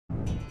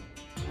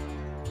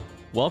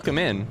Welcome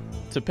in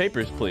to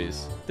Papers,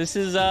 Please. This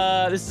is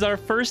our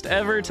first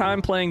ever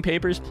time playing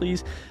Papers,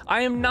 Please.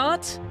 I am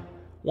not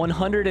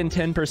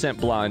 110%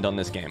 blind on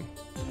this game.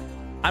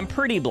 I'm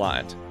pretty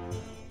blind.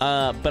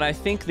 But I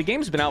think the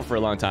game's been out for a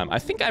long time. I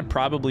think I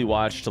probably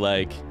watched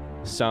like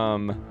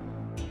some...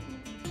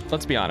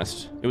 Let's be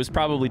honest. It was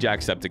probably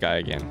Jacksepticeye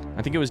again.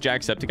 I think it was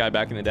Jacksepticeye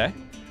back in the day.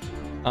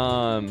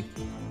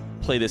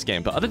 Play this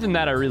game. But other than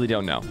that, I really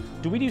don't know.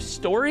 Do we do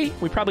story?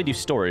 We probably do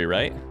story,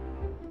 right?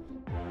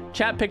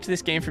 Chat picked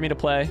this game for me to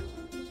play.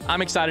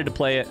 I'm excited to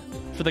play it.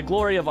 For the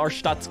glory of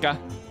Arstotzka,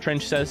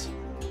 Trench says.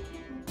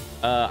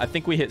 I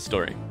think we hit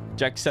story.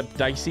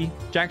 Jackspedicy?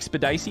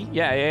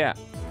 Yeah.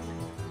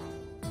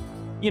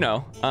 You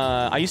know,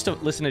 I used to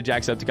listen to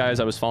Jacksepticeye as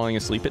I was falling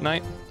asleep at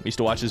night. I used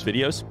to watch his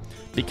videos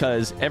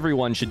because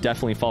everyone should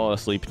definitely fall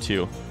asleep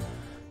too.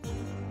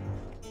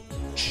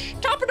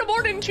 Top of the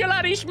morning,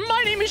 laddies.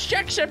 My name is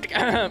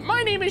Jacksepticeye.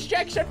 My name is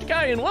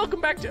Jacksepticeye, and welcome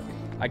back to...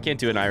 I can't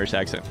do an Irish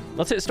accent.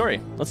 Let's hit story.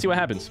 Let's see what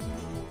happens.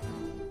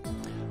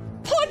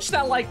 Punch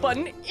that like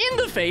button in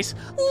the face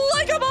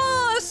like a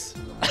boss!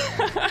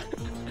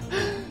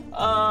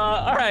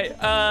 All right.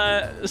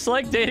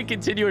 Select data,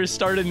 continue, or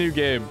start a new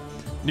game.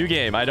 New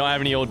game. I don't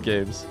have any old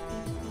games.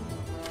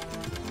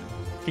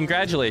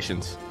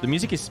 Congratulations. The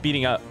music is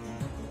speeding up.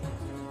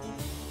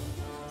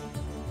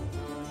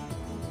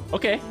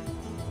 Okay.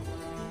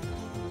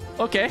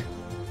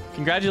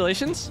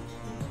 Congratulations.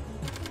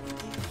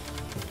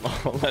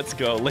 Oh, let's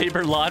go.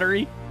 Labor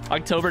Lottery.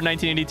 October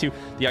 1982.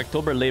 The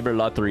October Labor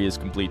Lottery is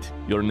complete.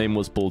 Your name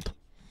was pulled.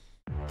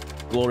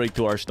 Glory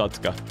to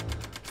Arstotzka.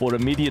 For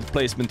immediate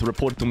placement,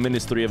 report to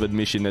Ministry of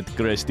Admission at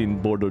Crestin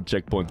Border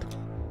Checkpoint.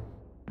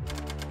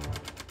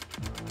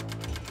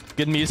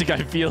 Good music,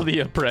 I feel the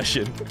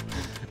oppression.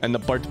 An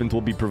apartment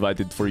will be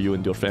provided for you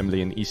and your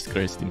family in East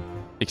Crestin.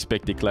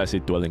 Expect a classy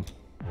dwelling.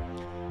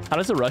 How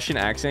does the Russian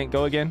accent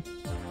go again?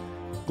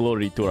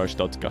 Glory to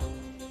Arstotzka.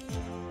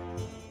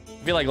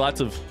 I feel like lots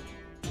of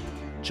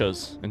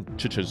chus and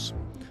chuchas.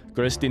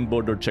 Crestin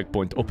Border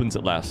Checkpoint opens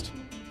at last.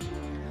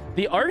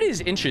 The art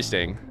is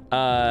interesting.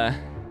 Very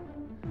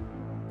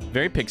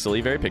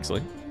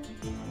pixely.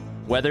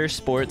 Weather,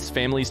 sports,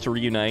 families to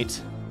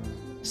reunite.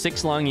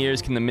 6 long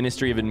years can the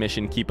Ministry of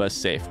Admission keep us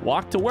safe.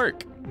 Walk to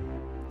work.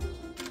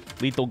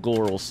 Lethal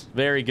Girls.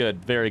 Very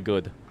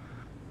good.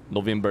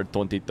 November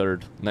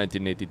 23rd,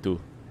 1982.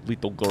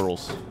 Lethal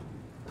Girls.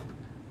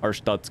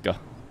 Arstotzka.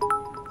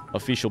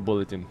 Official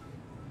bulletin.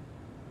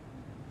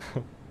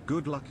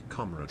 Good luck,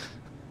 comrade.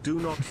 Do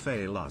not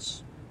fail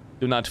us.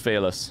 Do not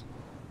fail us.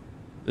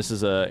 This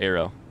is a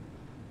arrow.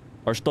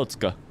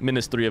 Arstotzka,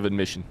 Ministry of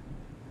Admission.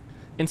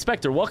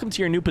 Inspector, welcome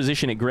to your new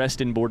position at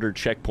Crestin Border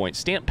Checkpoint.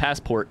 Stamp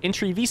passport,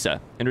 entry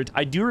visa. And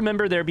I do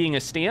remember there being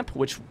a stamp,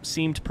 which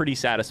seemed pretty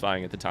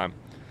satisfying at the time.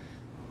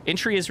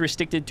 Entry is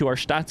restricted to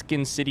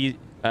Arstotzkan city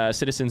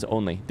citizens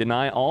only.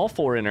 Deny all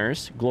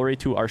foreigners. Glory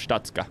to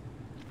Arstotzka.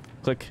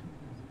 Click.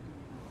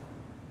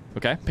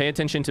 Okay. Pay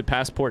attention to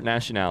passport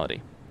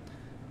nationality.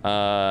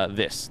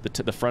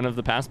 The front of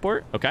the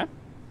passport. Okay.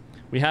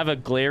 We have a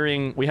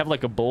glaring... We have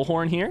like a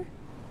bullhorn here.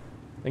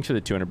 Thanks for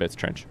the 200 bits,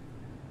 Trench.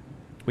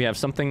 We have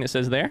something that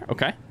says there.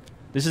 Okay.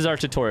 This is our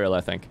tutorial,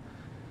 I think.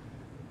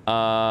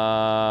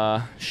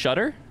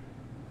 Shutter?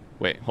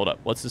 Wait, hold up.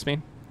 What's this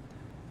mean?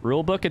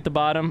 Rule book at the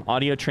bottom.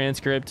 Audio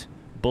transcript.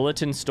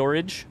 Bulletin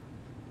storage.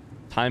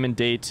 Time and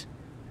date.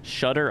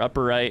 Shutter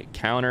upper right.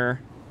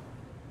 Counter.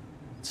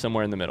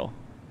 Somewhere in the middle.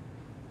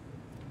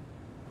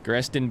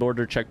 Crestin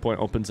Border Checkpoint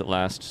opens at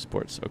last.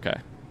 Sports. Okay.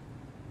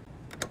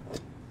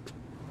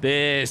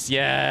 This.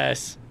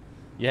 Yes.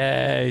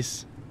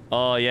 Yes.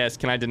 Oh, yes.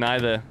 Can I deny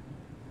the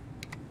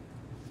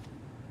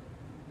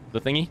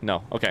thingy?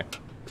 No. Okay.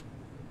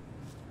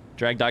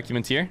 Drag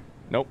documents here?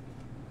 Nope.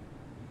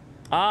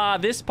 Ah,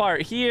 this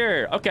part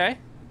here. Okay.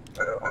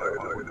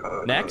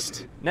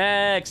 Next.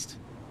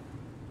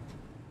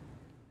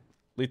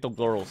 Lethal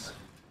Girls.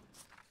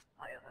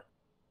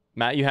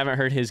 Matt, you haven't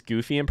heard his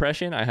goofy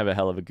impression? I have a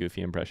hell of a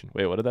goofy impression.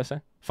 Wait, what did I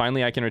say?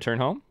 Finally, I can return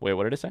home? Wait,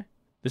 what did I say?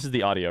 This is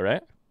the audio,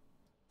 right?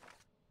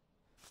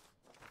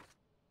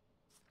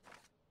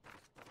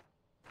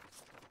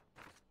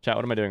 Chat,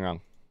 what am I doing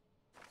wrong?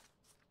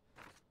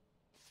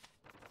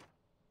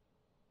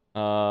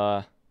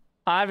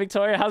 Hi,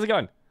 Victoria. How's it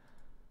going?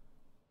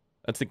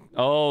 That's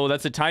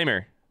a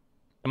timer.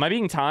 Am I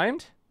being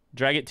timed?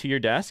 Drag it to your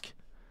desk.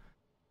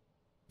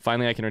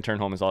 Finally, I can return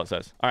home is all it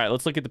says. All right,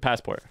 let's look at the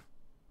passport.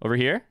 Over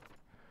here.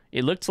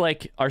 It looked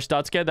like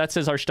Arstotzka. That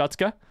says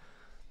Arstotzka.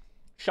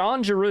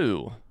 Sean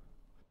Giroux.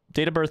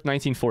 Date of birth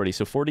 1940.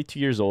 So 42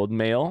 years old.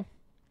 Male.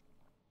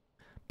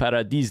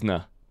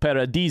 Paradisnuts.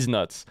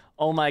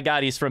 Oh my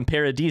god, he's from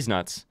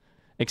Paradisnuts.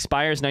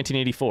 Expires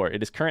 1984.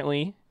 It is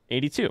currently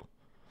 82.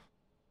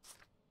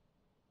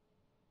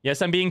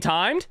 Yes, I'm being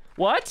timed?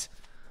 What?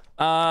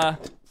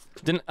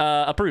 Didn't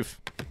approve.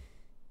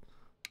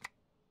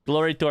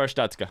 Glory to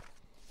Arstotzka.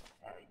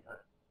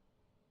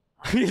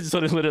 It's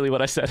literally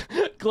what I said.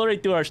 Glory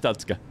to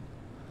Arstotzka.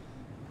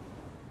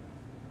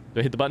 Do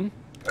I hit the button?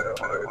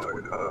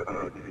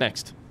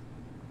 Next.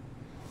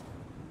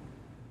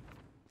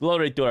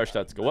 Glory to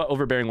Arstotzka. What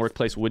overbearing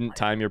workplace wouldn't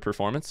time your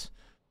performance?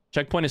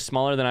 Checkpoint is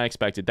smaller than I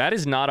expected. That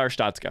is not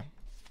Arstotzka.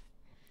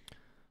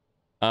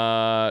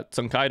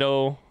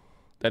 Tsunkaido.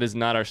 That is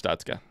not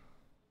Arstotzka.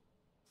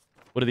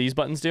 What do these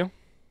buttons do?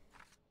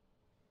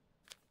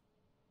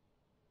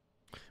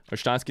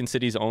 Arstotzkan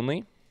cities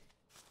only.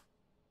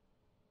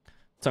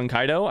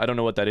 Tsunkaido. I don't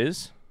know what that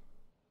is.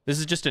 This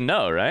is just a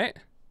no, right?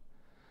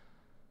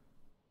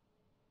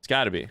 It's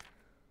gotta be.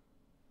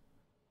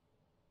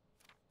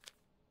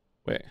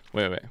 Wait.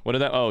 What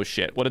did that? Oh,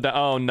 shit. What did that?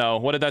 Oh, no.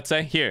 What did that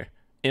say? Here.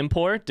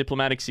 Import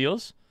diplomatic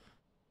seals.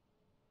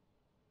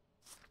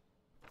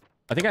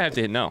 I think I have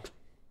to hit no.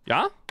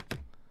 Yeah?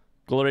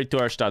 Glory to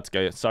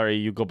Arstotzka. Sorry,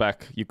 you go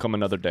back. You come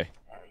another day.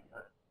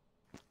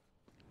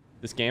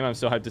 This game, I'm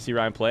so hyped to see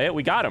Ryan play it.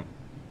 We got him.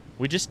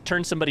 We just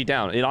turned somebody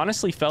down. It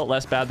honestly felt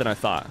less bad than I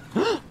thought.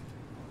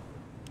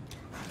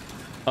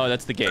 Oh,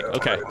 that's the gate.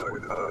 Okay.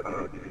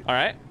 All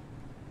right.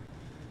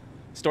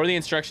 Store the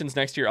instructions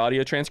next to your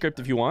audio transcript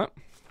if you want.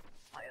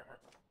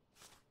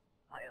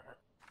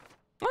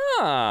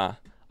 Ah,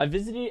 I've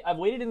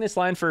waited in this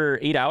line for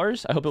 8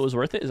 hours. I hope it was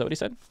worth it. Is that what he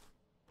said?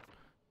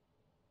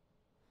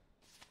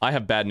 I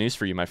have bad news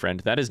for you, my friend.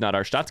 That is not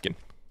Arstotzkan.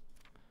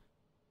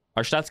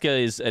 Arstotzka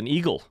is an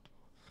eagle.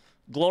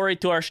 Glory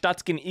to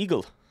Arstotzkan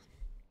eagle.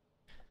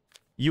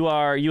 You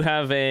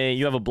have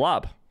a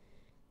blob.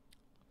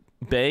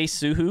 Bay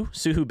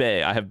Suhu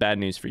Bay. I have bad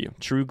news for you.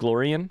 True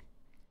Glorian.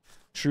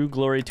 True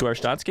glory to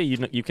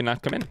Arstotzka. You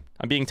cannot come in.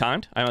 I'm being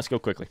timed. I must go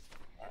quickly.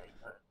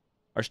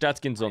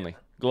 Arstotzkans only.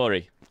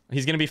 Glory.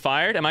 He's gonna be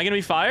fired? Am I gonna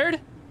be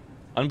fired?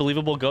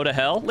 Unbelievable. Go to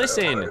hell.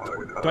 Listen.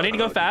 Do I need to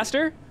go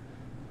faster?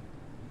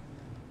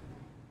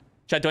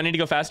 Chat, do I need to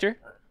go faster?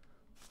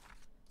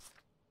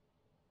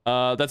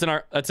 That's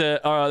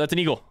an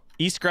eagle.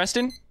 East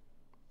Creston?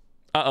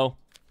 Uh-oh.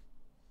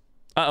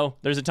 Uh-oh.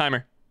 There's a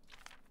timer.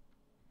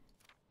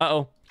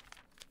 Uh-oh.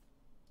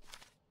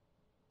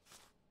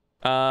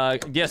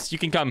 Yes, you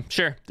can come.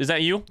 Sure. Is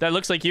that you? That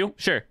looks like you.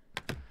 Sure.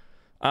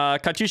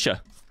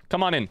 Katyusha,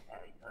 come on in.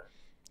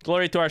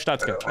 Glory to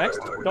Arstotzka. Next.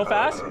 Go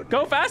fast.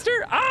 Go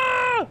faster.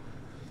 Ah!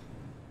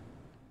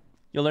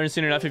 You'll learn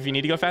soon enough if you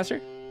need to go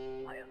faster.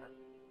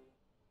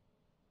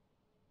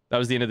 That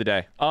was the end of the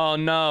day. Oh,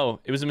 no.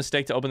 It was a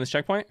mistake to open this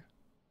checkpoint.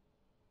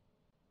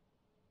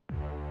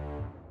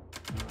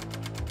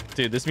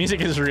 Dude, this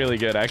music is really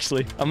good,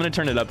 actually. I'm going to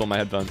turn it up on my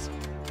headphones.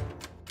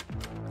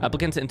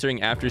 Applicants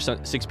entering after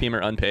 6 p.m.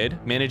 are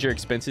unpaid. Manage your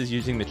expenses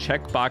using the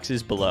check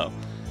boxes below.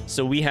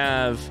 So we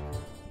have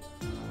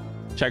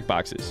check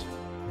boxes.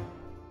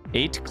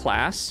 8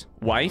 class,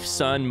 wife,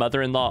 son,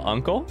 mother-in-law,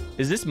 uncle.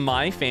 Is this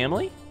my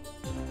family?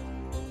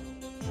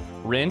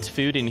 Rent,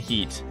 food, and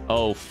heat.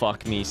 Oh,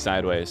 fuck me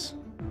sideways.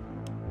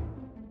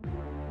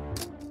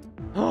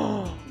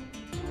 Oh.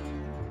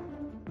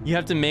 You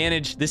have to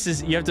manage,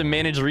 you have to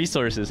manage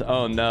resources.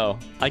 Oh no.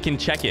 I can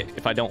check it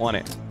if I don't want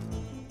it.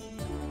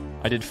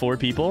 I did 4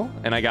 people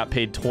and I got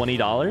paid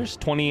 $20.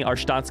 20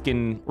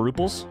 Arstotzkan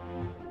ruples.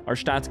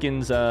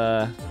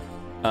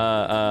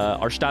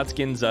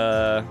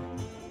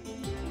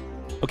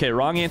 Okay,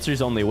 wrong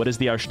answers only. What is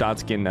the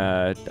Arstotzkan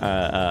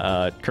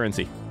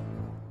currency?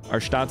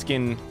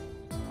 Arstotzkan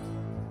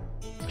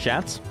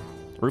shats?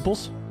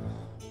 Ruples?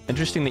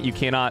 Interesting that you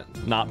cannot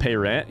not pay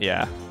rent.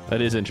 Yeah,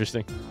 that is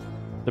interesting.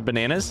 The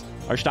bananas?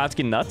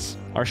 Arstotzkan nuts?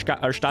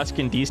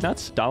 Arstotzkan D's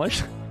nuts?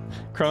 Dollars?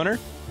 Kroner?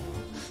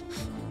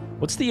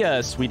 What's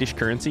the Swedish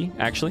currency,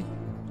 actually?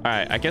 All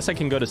right, I guess I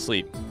can go to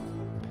sleep.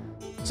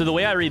 So the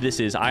way I read this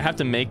is I have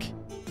to make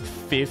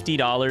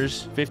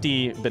 $50,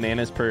 50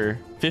 bananas per,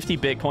 50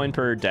 Bitcoin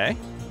per day.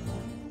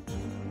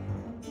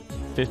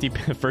 50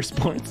 first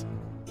points.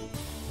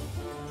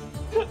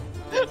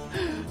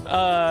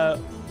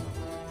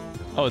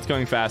 Oh, it's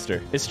going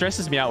faster. It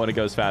stresses me out when it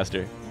goes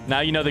faster. Now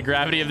you know the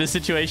gravity of this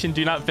situation.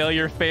 Do not fail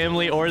your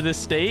family or the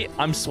state.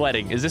 I'm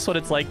sweating. Is this what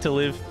it's like to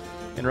live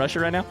in Russia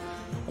right now?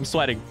 I'm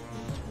sweating.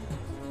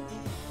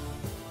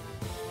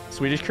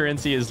 Swedish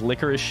currency is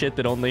licorice shit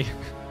that only...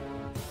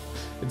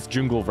 It's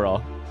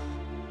Djungelvral.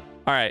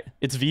 All right,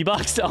 it's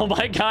V-Bucks. Oh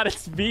my God,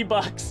 it's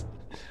V-Bucks.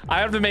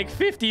 I have to make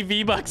 50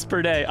 V-Bucks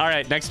per day. All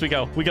right, next we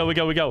go. We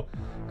go.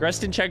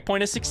 Grestin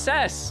checkpoint a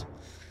success.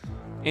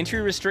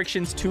 Entry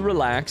restrictions to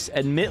relax.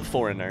 Admit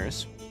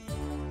foreigners.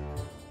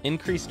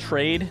 Increase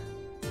trade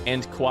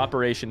and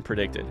cooperation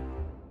predicted.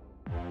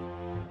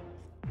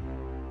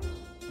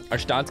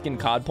 Arstotzkan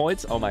COD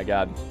points. Oh my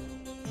God.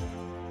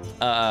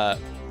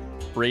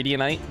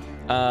 Radianite.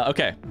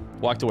 Okay,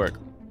 walk to work.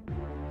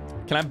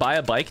 Can I buy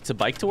a bike to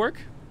bike to work?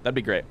 That'd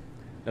be great.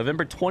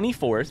 November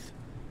 24th,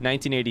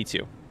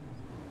 1982.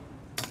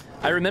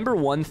 I remember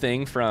one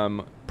thing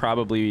from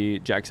probably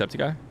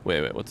Jacksepticeye.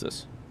 Wait, what's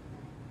this?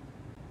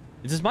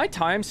 Does my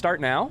time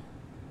start now?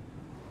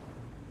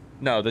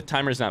 No, the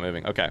timer's not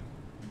moving. Okay.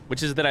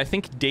 Which is that I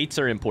think dates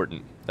are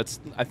important. That's,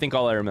 I think,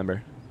 all I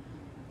remember.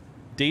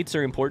 Dates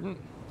are important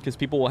because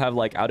people will have,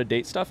 like,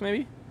 out-of-date stuff,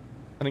 maybe?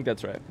 I think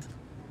that's right.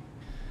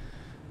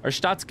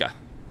 Arstotzka.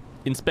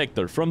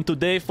 Inspector. From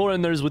today,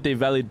 foreigners with a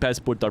valid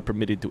passport are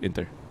permitted to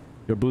enter.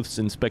 Your booth's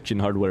inspection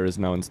hardware is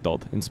now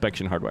installed.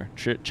 Inspection hardware.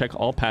 Check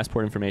all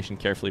passport information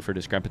carefully for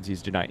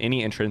discrepancies. Deny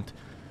any entrant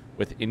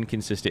with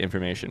inconsistent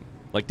information,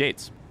 like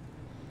dates.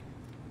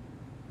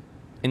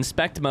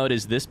 Inspect mode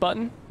is this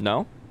button?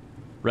 No.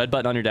 Red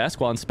button on your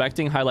desk. While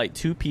inspecting, highlight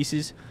 2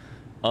 pieces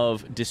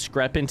of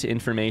discrepant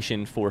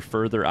information for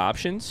further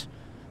options.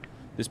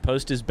 This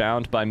post is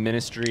bound by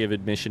Ministry of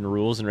Admission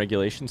rules and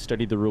regulations.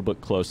 Study the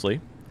rulebook closely.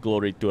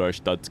 Glory to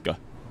Arstotzka.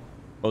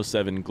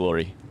 07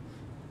 glory.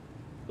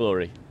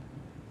 Glory.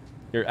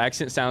 Your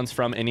accent sounds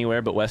from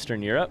anywhere but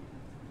Western Europe.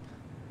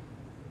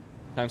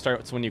 Time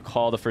starts when you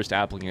call the first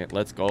applicant.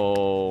 Let's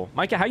go.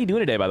 Micah, how you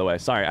doing today, by the way?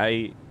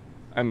 Sorry,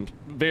 I'm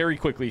very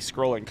quickly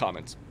scrolling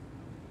comments.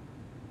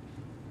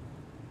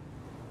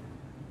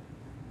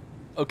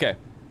 Okay.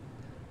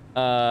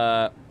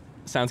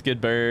 Sounds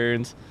good,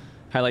 Burns.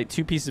 Highlight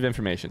 2 pieces of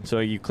information. So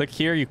you click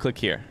here, you click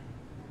here.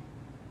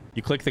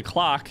 You click the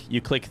clock,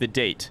 you click the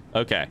date.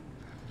 Okay.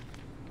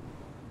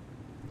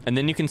 And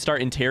then you can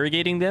start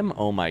interrogating them.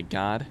 Oh my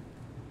god.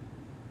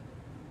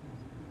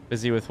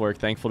 Busy with work.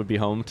 Thankful to be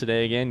home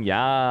today again.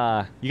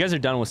 Yeah. You guys are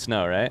done with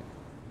snow, right?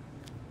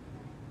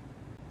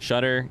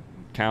 Shutter.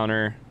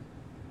 Counter.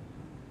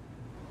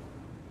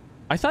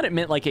 I thought it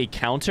meant like a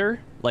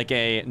counter. Like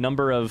a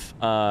number of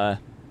 1,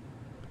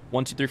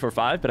 2, 3, 4,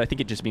 5. But I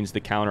think it just means the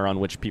counter on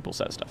which people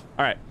says stuff.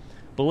 Alright.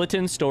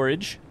 Bulletin,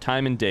 storage,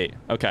 time and date.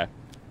 Okay.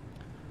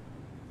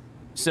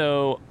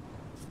 So,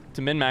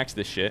 to min-max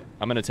this shit,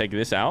 I'm going to take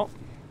this out.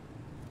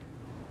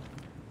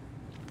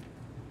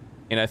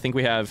 And I think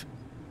we have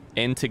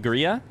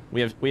Integria.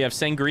 We have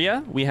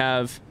Sangria. We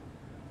have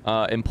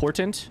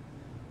Important.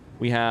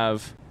 We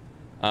have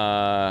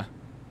Kolechia.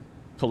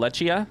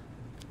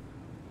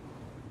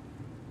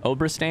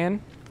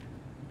 Obristan.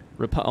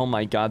 Oh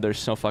my god, there's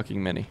so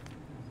fucking many.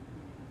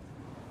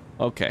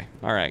 Okay.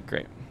 Alright,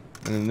 great.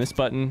 And then this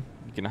button,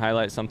 you can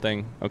highlight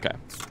something. Okay.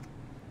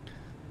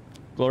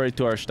 Glory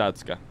to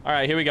Arstotzka.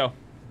 Alright, here we go.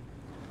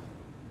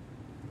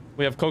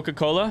 We have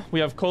Coca-Cola. We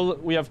have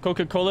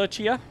Coca-Cola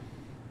Chia.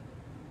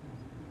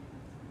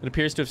 It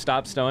appears to have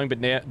stopped snowing,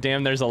 but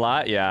damn, there's a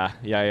lot. Yeah.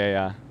 You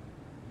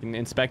can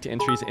inspect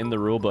entries in the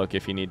rulebook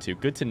if you need to.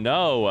 Good to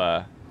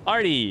know.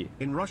 Artie.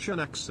 In Russian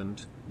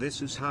accent,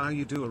 this is how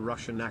you do a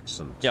Russian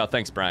accent. Yeah,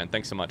 thanks, Brian.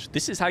 Thanks so much.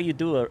 This is how you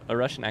do a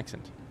Russian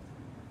accent.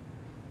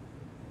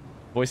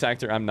 Voice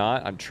actor, I'm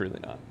not. I'm truly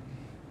not.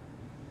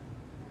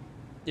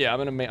 Yeah,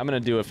 I'm gonna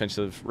do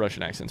offensive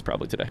Russian accents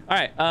probably today. All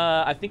right,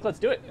 I think let's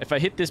do it. If I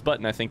hit this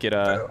button, I think it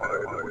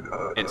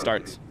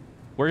starts.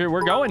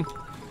 We're going.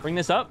 Bring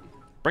this up.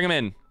 Bring them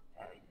in.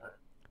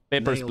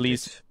 Papers, Nailed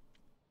please.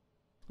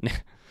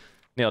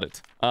 Nailed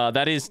it.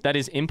 That is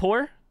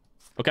Impor.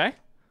 Okay.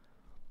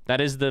 That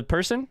is the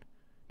person.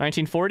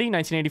 1940,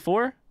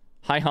 1984.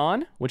 Hai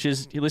Han, which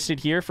is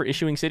listed here for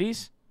issuing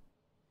cities.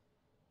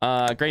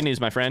 Great news,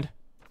 my friend.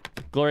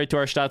 Glory to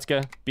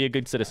Arstotzka. Be a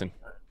good citizen.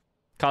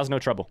 Cause no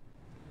trouble.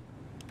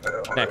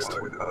 Next.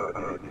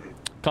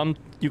 Come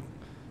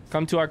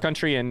to our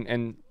country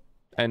and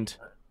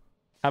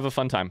have a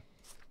fun time.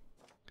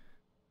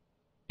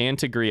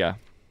 Antigria.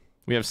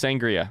 We have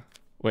Sangria.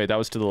 Wait, that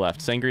was to the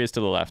left. Sangria is to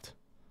the left.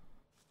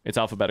 It's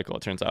alphabetical,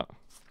 it turns out.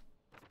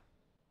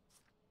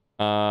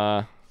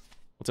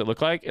 What's it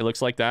look like? It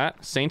looks like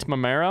that. Saint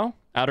Mamero.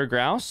 Outer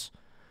Grouse.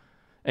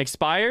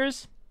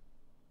 Expires.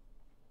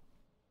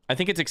 I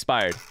think it's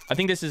expired. I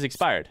think this is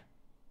expired.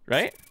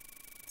 Right?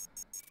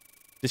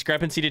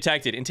 Discrepancy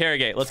detected.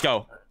 Interrogate. Let's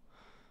go.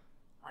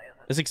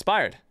 It's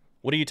expired.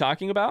 What are you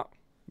talking about?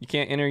 You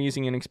can't enter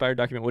using an expired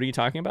document. What are you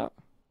talking about?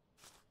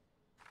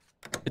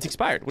 It's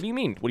expired. What do you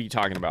mean? What are you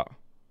talking about?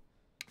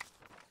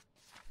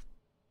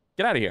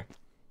 Get out of here.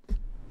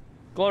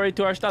 Glory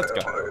to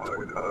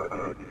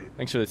Arstotzka.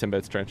 Thanks for the 10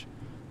 bits, Trench.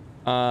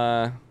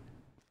 Can't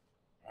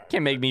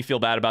make me feel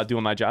bad about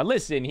doing my job.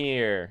 Listen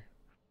here.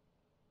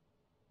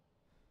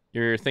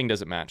 Your thing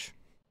doesn't match.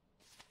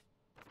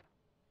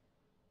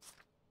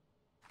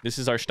 This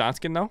is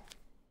Arstotzka, though.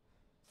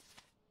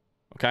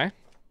 Okay.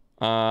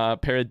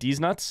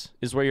 Paradisnuts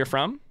is where you're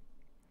from.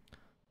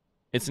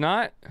 It's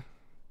not.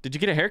 Did you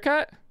get a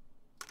haircut?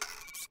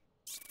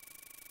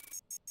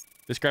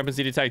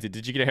 Discrepancy detected.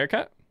 Did you get a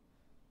haircut?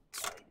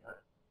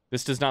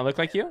 This does not look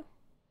like you.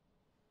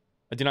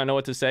 I do not know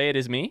what to say. It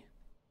is me.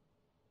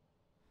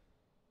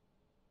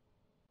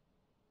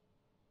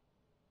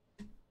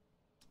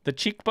 The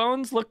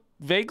cheekbones look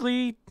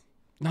vaguely...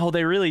 No,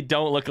 they really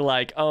don't look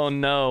alike. Oh,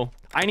 no.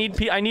 I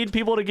need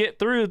people to get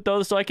through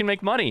those so I can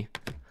make money.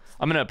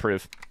 I'm going to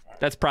approve.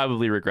 That's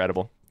probably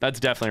regrettable.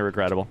 That's definitely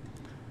regrettable.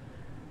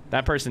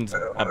 That person's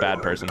a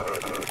bad person.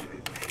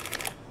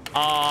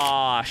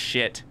 Ah,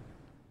 shit.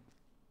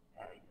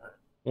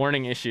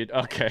 Warning issued.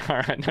 Okay, all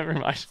right. Never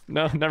mind.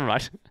 No, never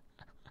mind.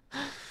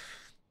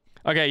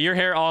 Okay, your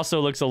hair also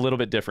looks a little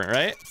bit different,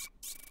 right?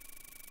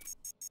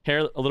 Hair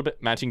a little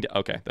bit matching.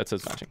 Okay, that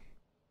says matching.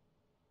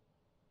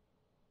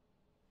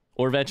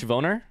 Orvech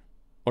Voner?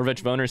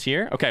 Orvech Voner's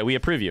here? Okay, we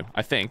approve you.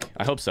 I think.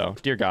 I hope so.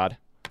 Dear God.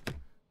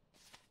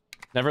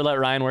 Never let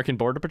Ryan work in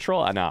Border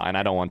Patrol? No, and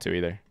I don't want to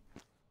either.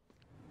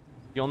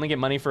 You only get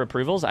money for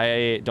approvals?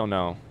 I don't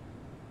know.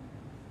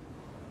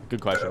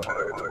 Good question.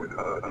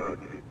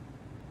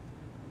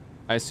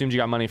 I assumed you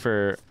got money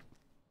for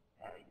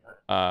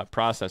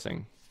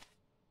processing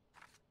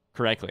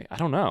correctly. I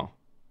don't know.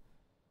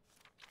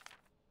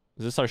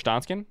 Is this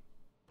Arstotzka?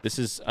 This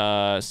is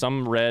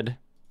some red.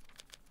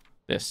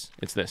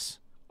 It's this.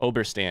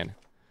 Oberstan.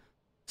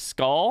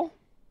 Skull.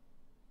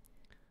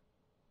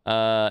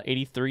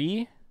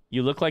 83.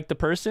 You look like the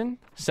person.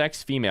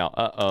 Sex female.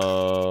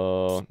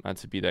 Uh-oh. Not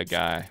to be that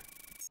guy.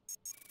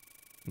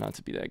 Not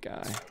to be that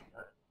guy.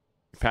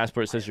 Your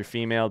passport says you're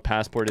female.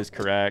 Passport is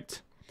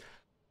correct.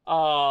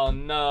 Oh,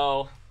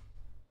 no.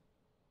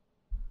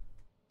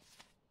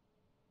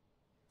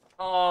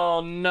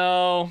 Oh,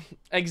 no.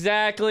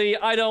 Exactly.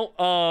 I don't...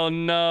 Oh,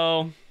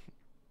 no.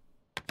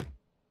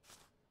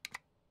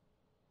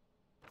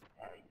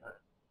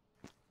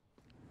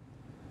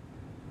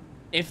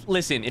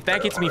 Listen, if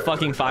that gets me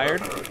fucking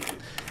fired...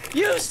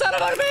 You son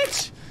of a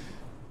bitch!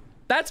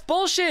 That's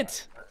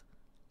bullshit!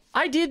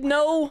 I did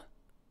know...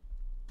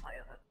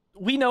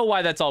 We know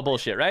why that's all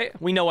bullshit, right?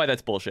 We know why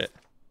that's bullshit.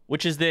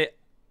 Which is the...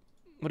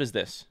 What is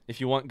this?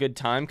 If you want good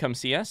time, come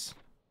see us.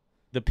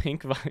 The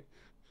pink vibe...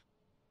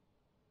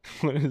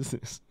 What is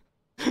this?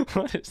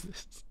 What is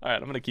this? Alright,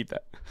 I'm gonna keep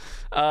that.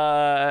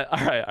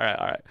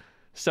 Alright.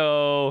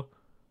 So...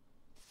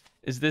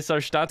 Is this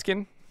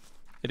Arstotzka?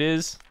 It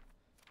is.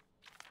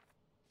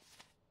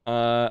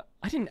 I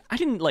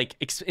didn't like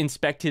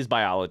inspect his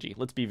biology.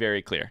 Let's be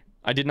very clear.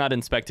 I did not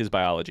inspect his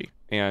biology.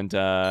 And,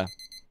 are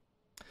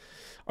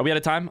we out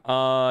of time?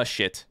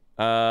 Shit.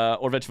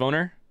 Orvech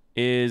Voner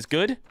is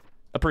good.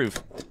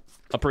 Approve.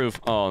 Approve.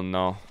 Oh,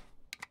 no.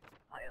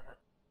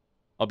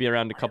 I'll be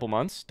around a couple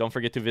months. Don't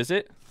forget to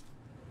visit.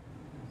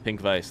 Pink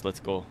Vice. Let's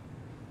go.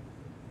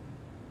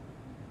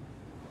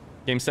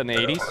 Game set in the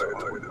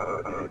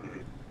 80s.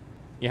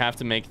 You have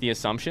to make the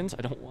assumptions.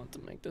 I don't want to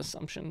make the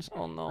assumptions.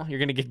 Oh no, you're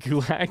gonna get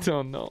gulagged.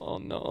 Oh no, oh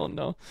no, oh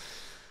no.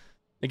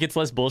 It gets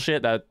less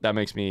bullshit. That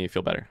makes me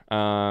feel better.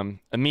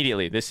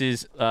 Immediately. This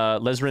is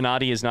Les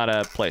Renati is not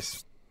a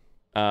place.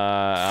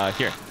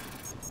 Here.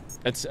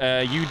 It's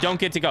you don't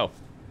get to go.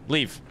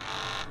 Leave.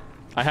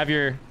 I have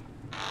your...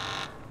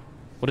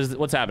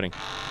 What's happening?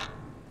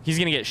 He's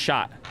gonna get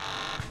shot.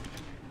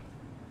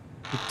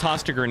 He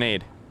tossed a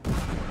grenade.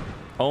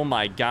 Oh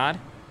my god.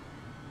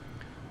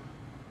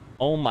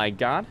 Oh my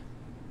god.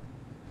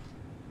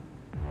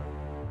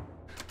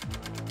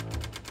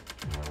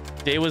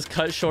 Day was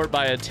cut short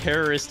by a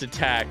terrorist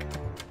attack.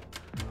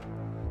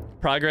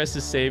 Progress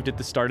is saved at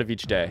the start of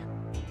each day.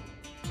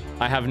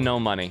 I have no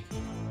money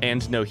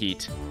and no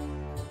heat.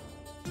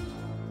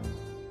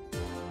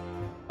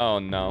 Oh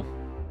no.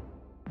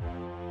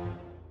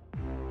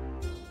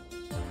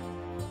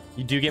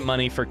 You do get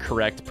money for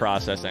correct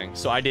processing.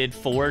 So I did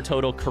 4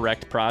 total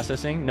correct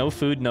processing. No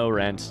food, no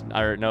rent,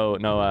 or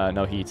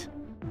no heat.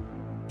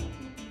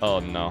 Oh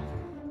no.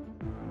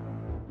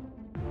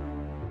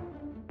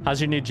 How's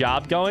your new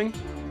job going?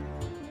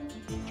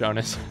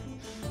 Jonas.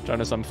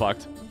 Jonas, I'm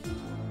fucked.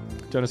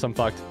 Jonas, I'm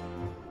fucked.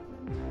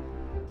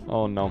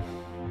 Oh no.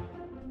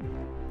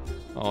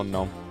 Oh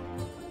no.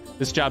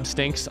 This job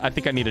stinks. I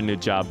think I need a new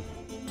job.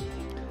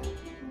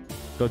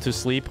 Go to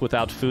sleep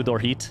without food or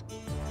heat.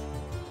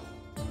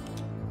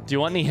 Do you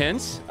want any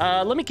hints?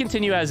 Let me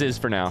continue as is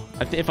for now.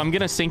 If I'm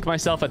gonna sink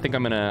myself, I think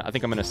I'm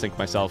gonna sink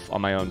myself on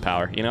my own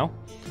power, you know?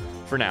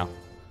 For now.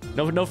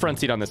 No front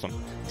seat on this one.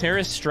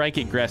 Terrorist strike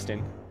at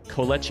Grestin.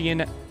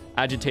 Kolechian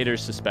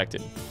agitators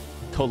suspected.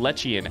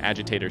 Kolechian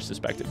agitators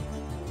suspected.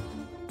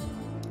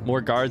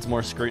 More guards,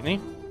 more scrutiny.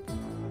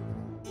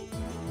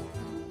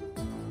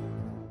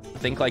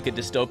 Think like a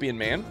dystopian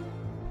man.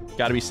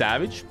 Gotta be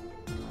savage.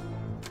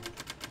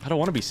 I don't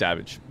want to be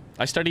savage.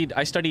 I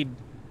studied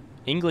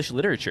English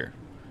literature.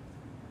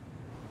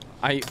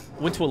 I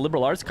went to a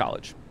liberal arts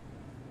college.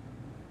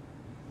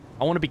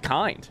 I want to be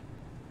kind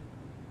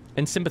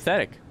and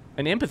sympathetic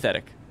and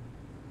empathetic.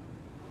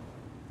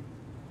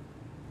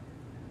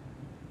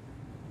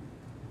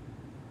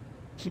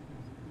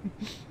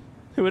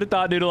 Who would have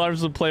thought Noodle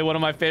Arms would play one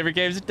of my favorite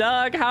games?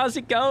 Doug, how's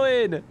it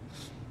going?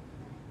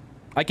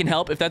 I can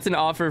help if that's an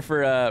offer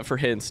for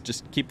hints.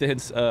 Just keep the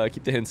hints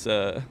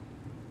to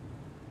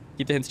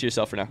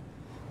yourself for now.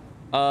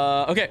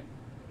 Okay.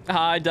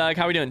 Hi, Doug.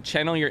 How are we doing?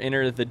 Channel your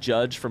inner the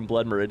judge from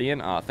Blood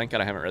Meridian. Oh, thank God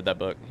I haven't read that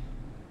book.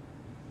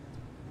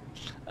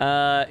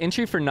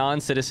 Entry for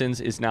non-citizens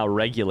is now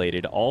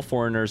regulated. All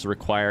foreigners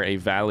require a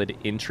valid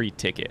entry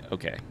ticket.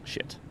 Okay,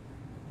 shit.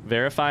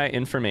 Verify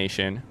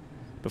information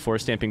before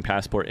stamping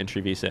passport,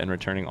 entry visa, and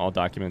returning all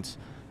documents.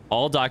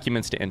 All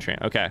documents to entry.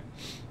 Okay.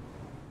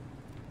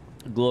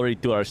 Glory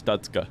to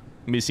Arstotzka.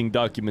 Missing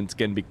documents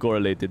can be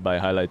correlated by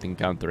highlighting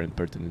counter and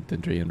pertinent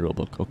entry in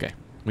rulebook. Okay,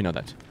 we know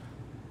that.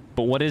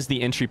 But what does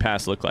the entry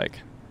pass look like?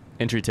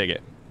 Entry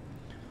ticket.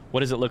 What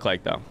does it look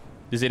like, though?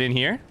 Is it in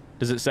here?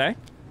 Does it say?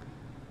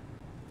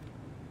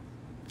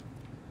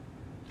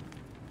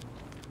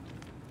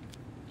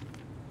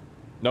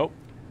 Nope.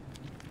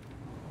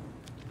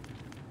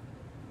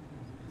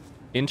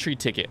 Entry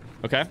ticket.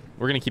 Okay,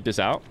 we're gonna keep this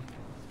out.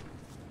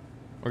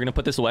 We're gonna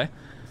put this away.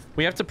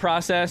 We have to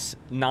process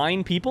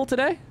 9 people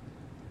today?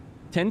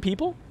 10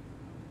 people?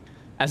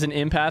 As an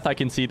empath, I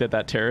can see that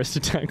that terrorist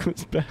attack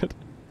was bad.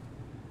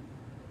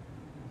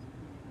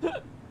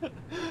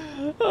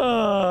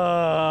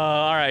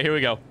 All right, here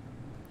we go.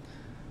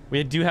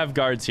 We do have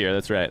guards here.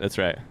 That's right. That's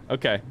right.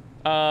 Okay.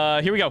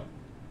 Here we go.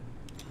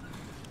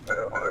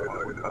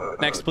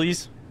 Next,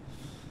 please.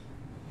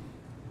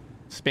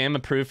 Spam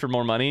approved for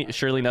more money.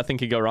 Surely nothing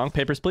could go wrong.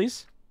 Papers,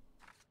 please.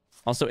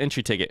 Also,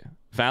 entry ticket.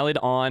 Valid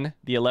on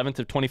the 11th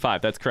of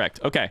 25. That's correct.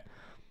 Okay.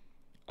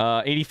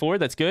 84.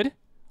 That's good.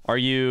 Are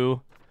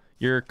you...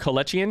 You're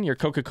Colechian? You're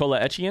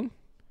Coca-Cola Echian?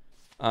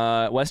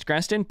 West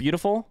Graston.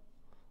 Beautiful.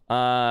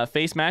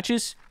 Face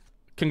matches.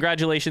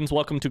 Congratulations.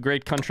 Welcome to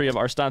great country of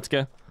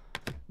Arstotzka.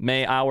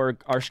 May our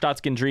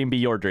Arstotzkan dream be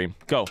your dream.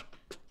 Go.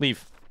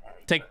 Leave.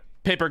 Take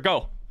paper.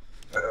 Go.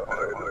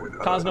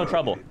 Cause no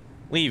trouble.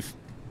 Leave.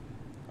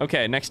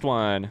 Okay, next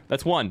one.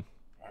 That's 1.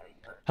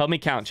 Help me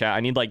count, chat. I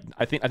need like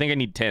I think I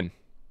need 10.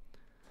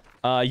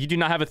 You do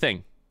not have a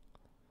thing.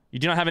 You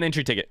do not have an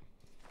entry ticket.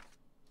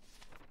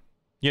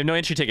 You have no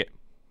entry ticket.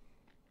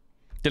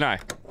 Deny.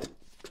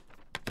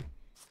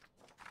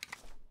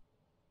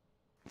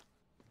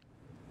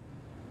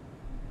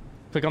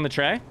 Click on the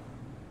tray.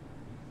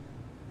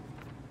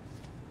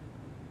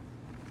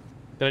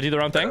 Did I do the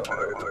wrong thing?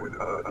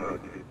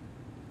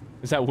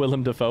 Is that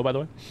Willem Dafoe, by the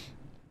way?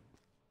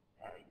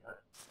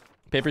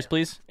 Papers,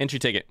 please. Entry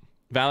ticket.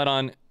 Valid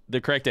on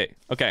the correct date.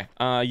 Okay.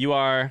 You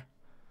are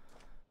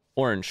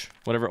orange.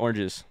 Whatever orange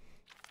is.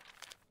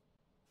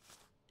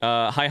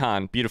 Hi,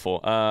 Han. Beautiful.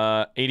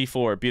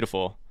 84.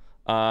 Beautiful.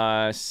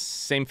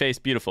 Same face.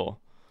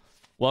 Beautiful.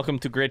 Welcome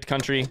to great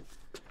country.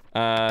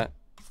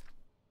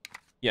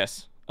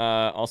 Yes.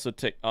 Also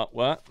take...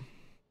 what?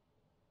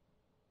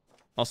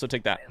 Also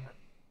take that.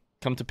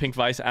 Come to Pink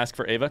Vice. Ask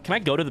for Ava. Can I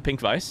go to the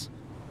Pink Vice?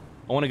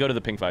 I want to go to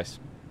the Pink Vice.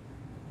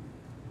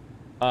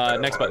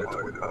 Next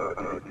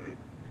button.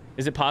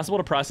 Is it possible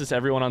to process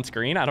everyone on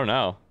screen? I don't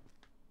know.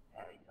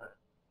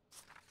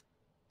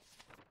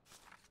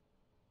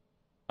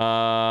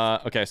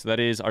 Okay, so that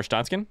is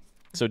Arstotzkan.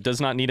 So it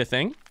does not need a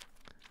thing.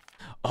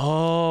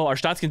 Oh,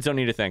 Arstotzkans don't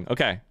need a thing.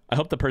 Okay. I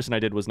hope the person I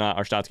did was not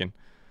Arstotzkan.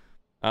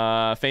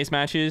 Face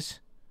matches.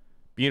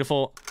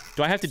 Beautiful.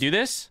 Do I have to do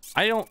this?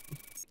 I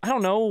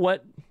don't know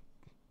what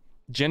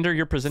gender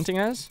you're presenting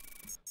as.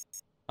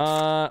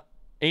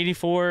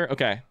 84.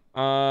 Okay.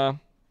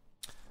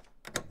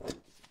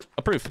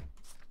 Approve.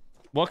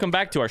 Welcome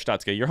back to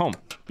Arstotzka. You're home.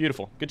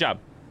 Beautiful. Good job.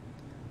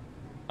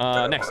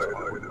 Next.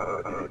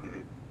 Are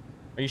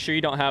you sure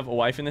you don't have a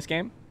wife in this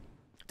game?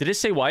 Did it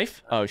say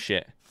wife? Oh,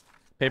 shit.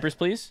 Papers,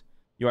 please.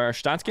 You are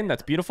Arstotzkan.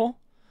 That's beautiful.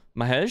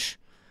 Mahej.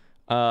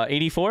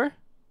 84.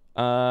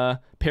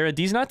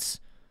 Paradise nuts.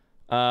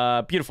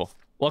 Beautiful.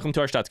 Welcome to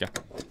Arstotzka.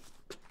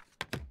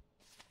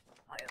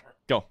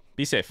 Go.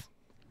 Be safe.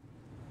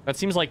 That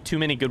seems like too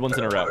many good ones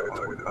in a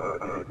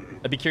row.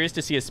 I'd be curious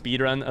to see a speed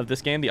run of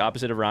this game, the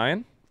opposite of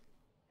Ryan.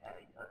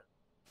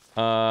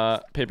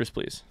 Papers,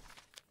 please.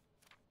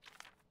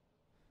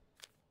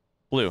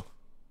 Blue.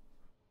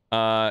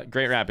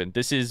 Great Rapid.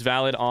 This is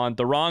valid on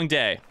the wrong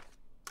day.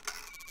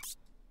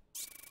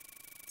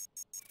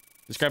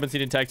 Discrepancy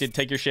detected.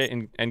 Take your shit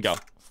and go.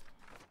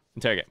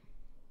 Interrogate.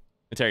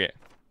 Interrogate.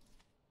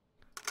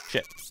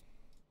 Shit.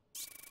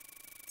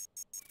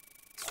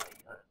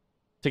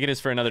 Ticket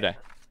is for another day.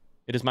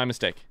 It is my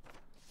mistake.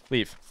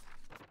 Leave.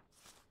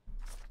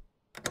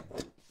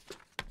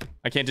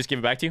 I can't just give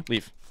it back to you?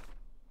 Leave.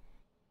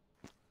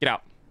 Get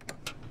out.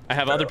 I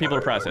have other people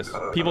to process.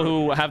 People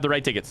who have the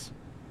right tickets.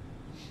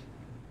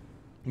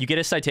 You get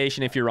a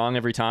citation if you're wrong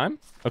every time?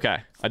 Okay.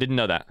 I didn't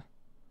know that.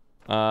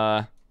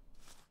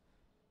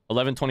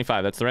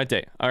 11:25. That's the right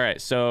date. All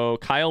right. So,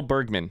 Kyle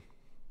Bergman.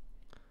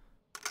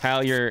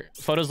 Kyle, your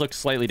photos look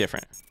slightly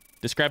different.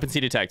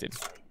 Discrepancy detected.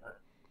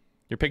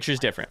 Your picture's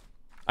different.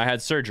 I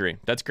had surgery.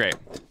 That's great.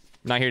 I'm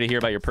not here to hear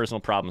about your personal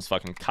problems,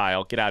 fucking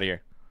Kyle. Get out of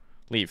here.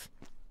 Leave.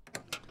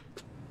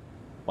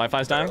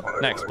 Wi-Fi's dying?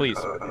 Next, please.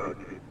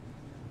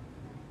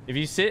 If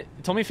you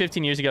told me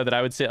 15 years ago that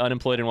I would sit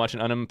unemployed and watch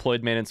an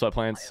unemployed man in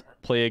sweatpants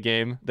play a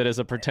game that is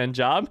a pretend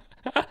job.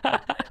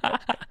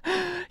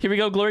 Here we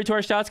go. Glory to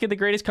Arstotzka, the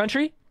greatest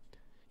country.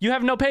 You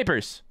have no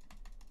papers.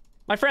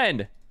 My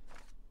friend.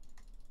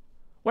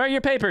 Where are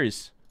your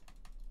papers?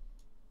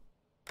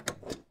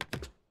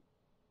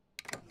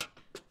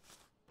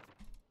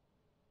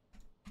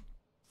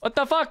 What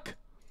the fuck?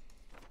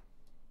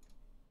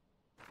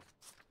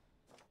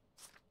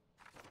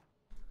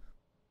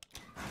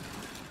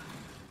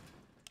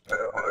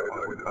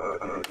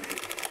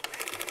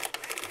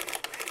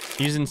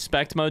 Use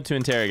inspect mode to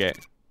interrogate.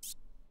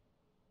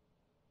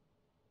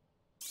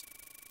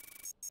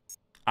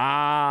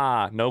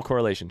 Ah, no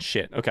correlation.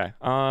 Shit. Okay.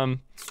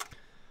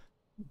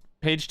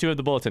 Page 2 of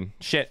the bulletin.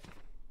 Shit.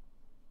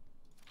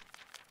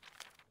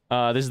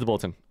 This is the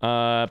bulletin.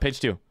 Page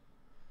 2.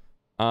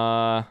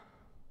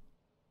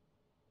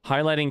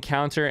 Highlighting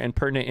counter and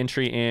pertinent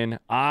entry in.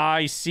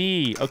 I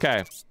see.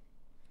 Okay.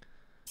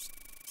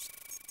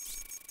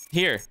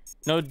 Here.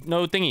 No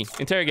thingy.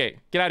 Interrogate.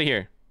 Get out of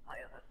here.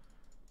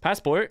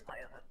 Passport.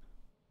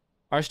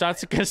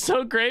 Arstotzka is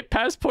so great.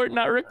 Passport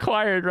not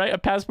required, right? A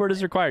passport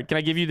is required. Can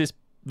I give you this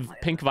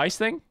pink vice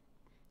thing?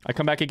 I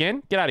come back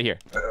again? Get out of here.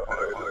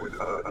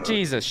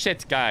 Jesus,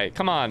 shit, guy.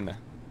 Come on.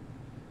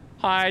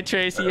 Hi,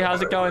 Tracy.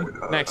 How's it going?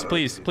 Next,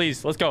 please.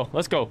 Please. Let's go.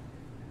 Let's go.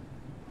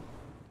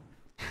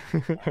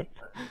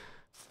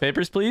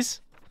 Papers,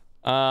 please.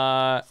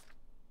 Correct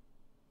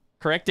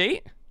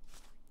date?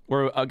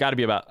 We're gotta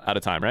be about out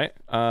of time, right?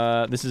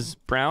 This is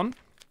Brown.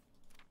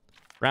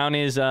 Brown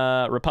is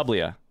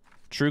Republia.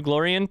 True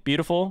Glorian,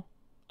 beautiful.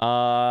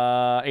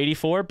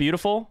 84,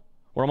 beautiful.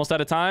 We're almost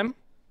out of time.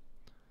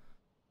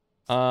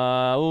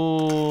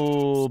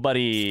 Ooh,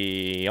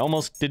 buddy.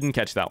 Almost didn't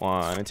catch that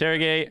one.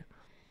 Interrogate.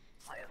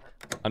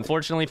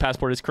 Unfortunately,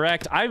 passport is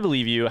correct. I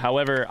believe you.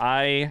 However,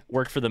 I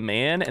work for the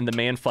man, and the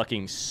man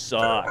fucking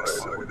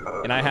sucks.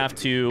 And I have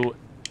to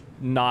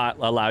not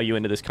allow you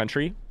into this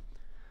country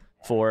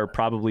for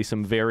probably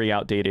some very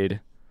outdated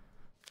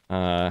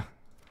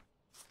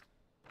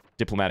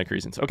diplomatic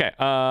reasons. Okay.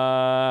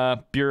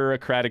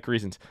 Bureaucratic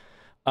reasons.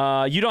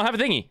 You don't have a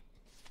thingy.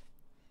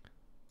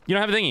 You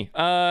don't have a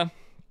thingy.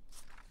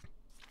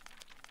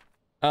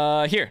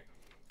 Here.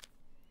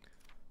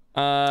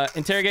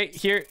 Interrogate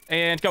here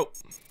and go.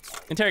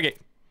 Interrogate.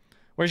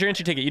 Where's your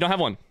entry ticket? You don't have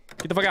one.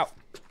 Get the fuck out.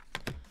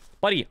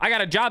 Buddy, I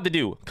got a job to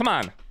do. Come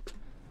on.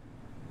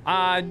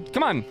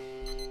 Come on.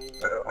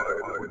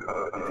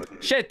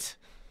 Shit.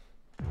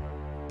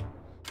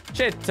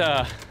 Shit,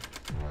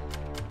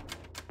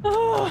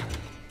 oh.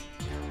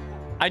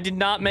 I did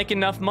not make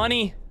enough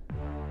money.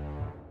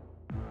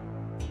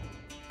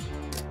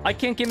 I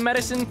can't get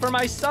medicine for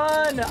my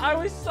son. I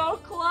was so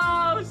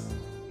close.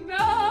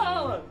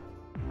 No.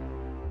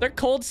 They're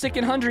cold, sick,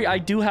 and hungry. I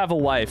do have a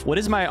wife. What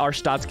is my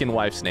Arstotzkan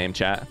wife's name,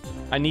 chat?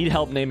 I need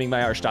help naming my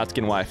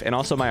Arstotzkan wife and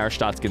also my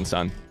Arstotzkan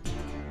son.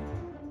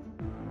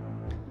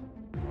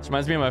 This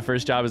reminds me of my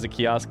first job as a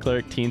kiosk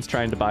clerk. Teens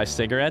trying to buy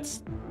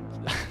cigarettes.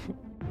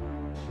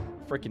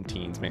 Freaking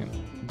teens, man.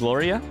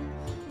 Gloria?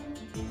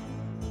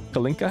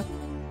 Kalinka?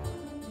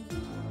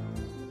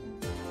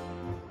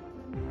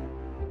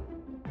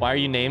 Why are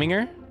you naming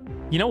her?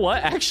 You know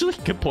what? Actually,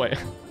 good point.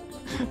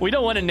 We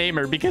don't want to name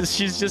her because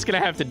she's just gonna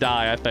have to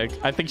die, I think.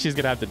 I think she's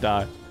gonna have to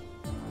die.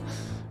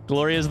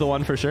 Gloria's the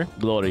one for sure.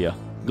 Gloria.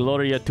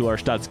 Gloria to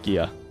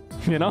Arstotzka.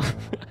 You know?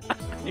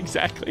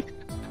 Exactly.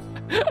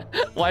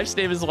 Wife's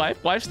name is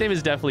wife. Wife's name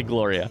is definitely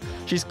Gloria.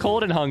 She's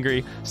cold and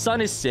hungry.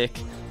 Son is sick.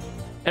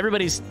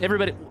 Everybody,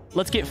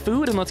 let's get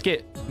food and let's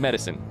get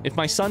medicine. If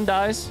my son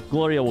dies,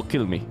 Gloria will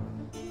kill me.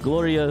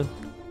 Gloria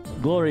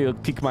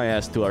kick my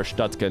ass to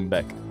Arstotzka and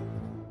back.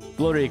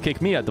 Gloria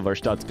kick me out of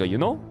Arstotzka, you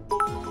know?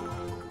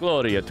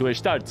 Gloria to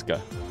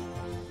Arstotzka.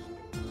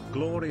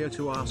 Gloria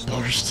to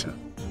Arstotzka.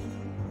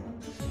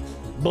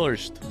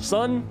 Borscht.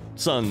 Son.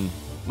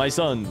 My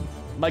son.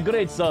 My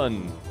great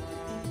son.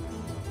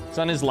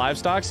 Son is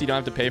livestock, so you don't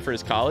have to pay for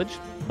his college.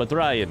 But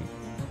Ryan.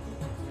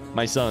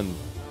 My son.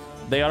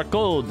 They are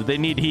cold. They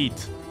need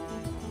heat.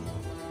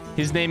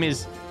 His name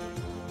is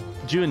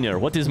Junior.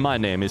 What is my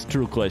name is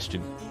true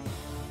question.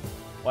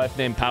 Wife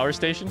name Power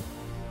Station?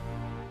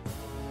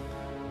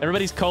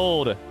 Everybody's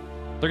cold.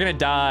 They're gonna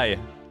die.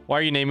 Why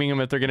are you naming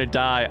them if they're gonna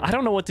die? I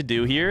don't know what to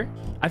do here.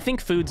 I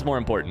think food's more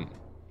important.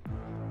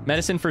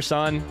 Medicine for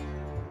son.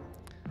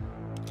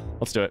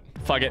 Let's do it.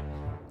 Fuck it.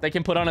 They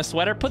can put on a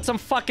sweater. Put some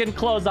fucking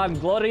clothes on,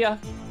 Gloria.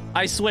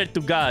 I swear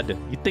to God.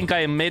 You think I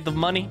am made of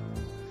money?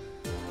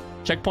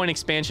 Checkpoint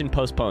expansion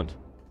postponed.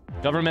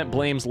 Government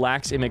blames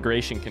lax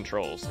immigration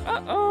controls.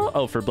 Uh-oh.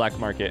 Oh, for black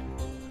market.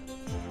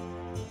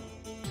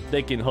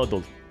 They can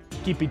huddle.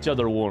 Keep each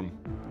other warm.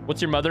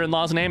 What's your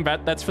mother-in-law's name?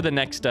 That's for the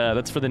next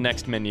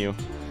menu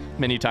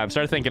time.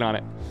 Start thinking on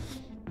it.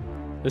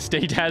 The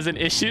state hasn't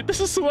issued the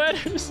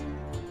sweaters.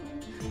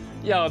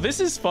 Yo, this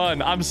is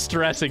fun. I'm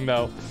stressing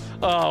though.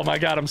 Oh my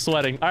God, I'm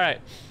sweating. All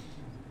right.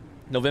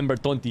 November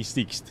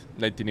 26th,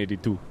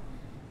 1982.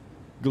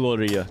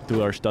 Gloria to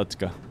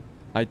Arstotzka.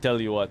 I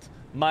tell you what,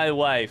 my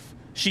wife,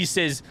 she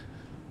says,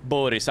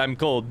 Boris, I'm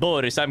cold.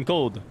 Boris, I'm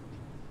cold.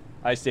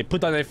 I say,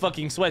 put on a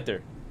fucking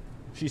sweater.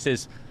 She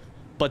says,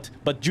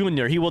 but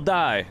Junior, he will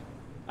die.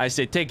 I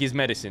say, take his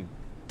medicine.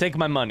 Take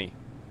my money.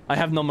 I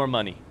have no more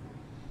money.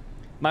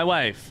 My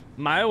wife.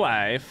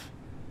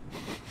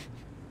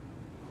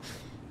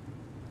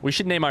 We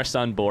should name our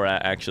son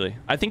Borat, actually.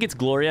 I think it's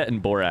Gloria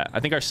and Borat. I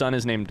think our son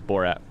is named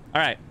Borat.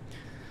 All right.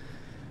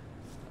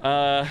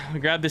 We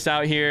grab this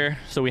out here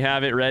so we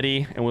have it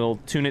ready, and we'll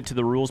tune it to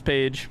the rules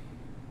page.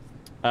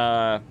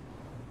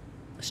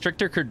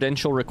 Stricter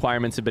credential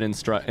requirements have been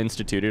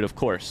instituted, of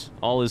course.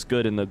 All is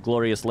good in the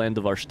glorious land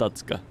of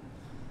Arstotzka.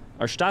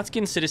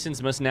 Arstotzkan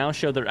citizens must now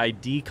show their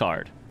ID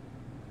card.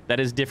 That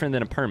is different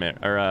than a permit,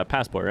 or a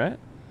passport, right?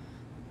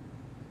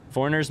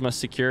 Foreigners must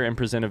secure and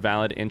present a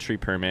valid entry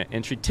permit.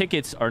 Entry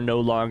tickets are no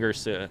longer...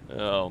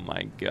 Oh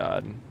my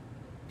God.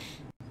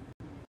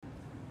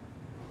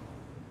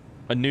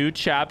 A new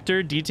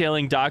chapter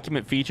detailing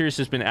document features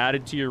has been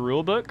added to your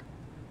rulebook.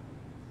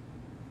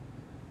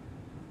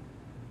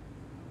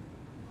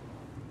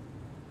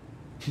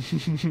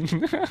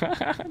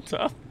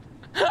 Tough.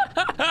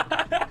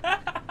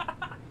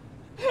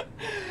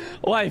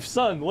 Wife,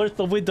 son, worth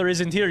of winter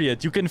isn't here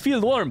yet. You can feel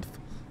warmth.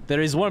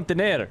 There is warmth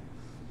in air.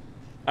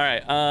 All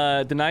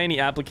right, deny any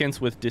applicants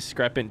with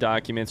discrepant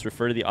documents.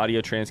 Refer to the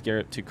audio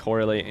transcript to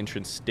correlate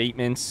entrance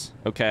statements.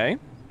 Okay.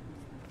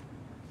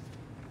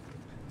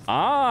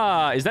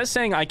 Ah, is that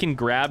saying I can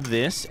grab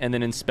this and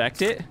then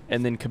inspect it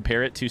and then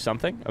compare it to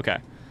something? Okay.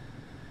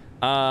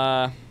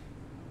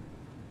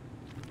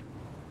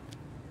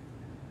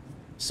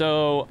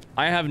 So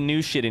I have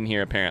new shit in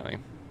here apparently.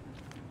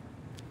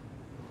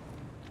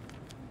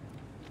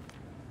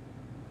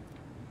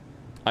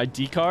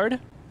 ID card?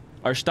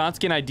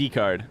 Arstotzka ID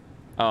card.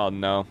 Oh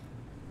no.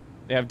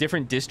 They have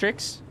different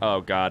districts? Oh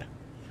god.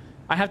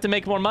 I have to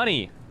make more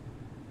money.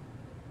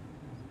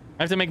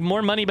 I have to make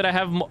more money, but I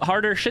have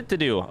harder shit to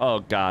do. Oh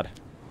god.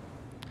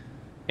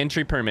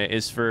 Entry permit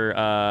is for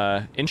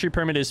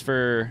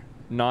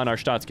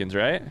non-Arstotzkans,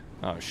 right?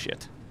 Oh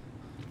shit.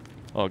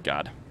 Oh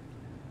god.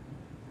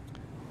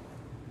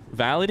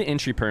 Valid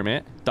entry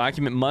permit.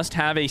 Document must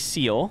have a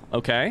seal.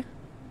 Okay.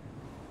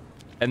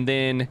 And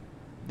then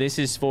this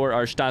is for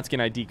our Arstotzkan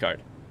ID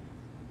card.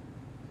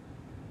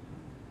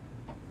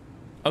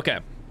 Okay.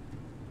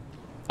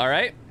 All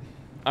right.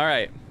 All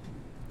right.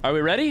 Are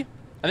we ready?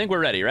 I think we're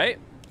ready, right?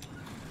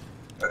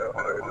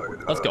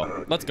 Let's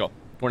go. Let's go.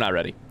 We're not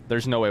ready.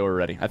 There's no way we're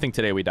ready. I think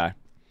today we die.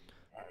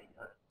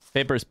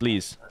 Papers,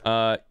 please.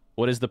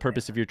 What is the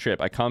purpose of your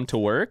trip? I come to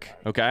work.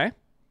 Okay.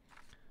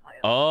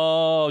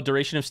 Oh,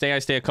 duration of stay. I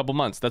stay a couple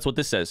months. That's what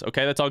this says.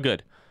 Okay, that's all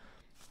good.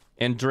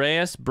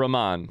 Andreas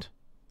Bramond.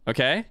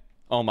 Okay.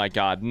 Oh my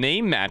god.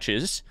 Name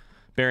matches.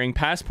 Bearing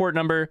passport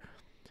number.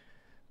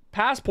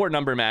 Passport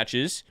number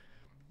matches.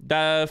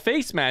 The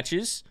face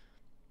matches.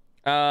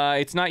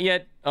 It's not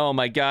yet. Oh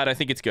my god. I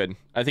think it's good.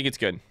 I think it's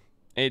good.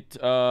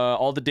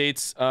 All the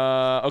dates.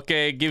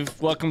 Okay.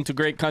 Welcome to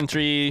great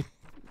country.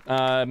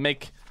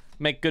 Make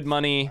good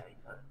money.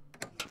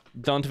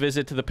 Don't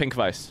visit to the pink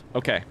vice.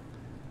 Okay.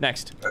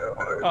 Next.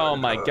 Oh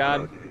my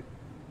god.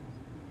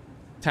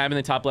 Tab in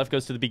the top left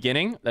goes to the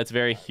beginning. That's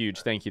very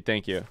huge. Thank you.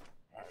 Thank you.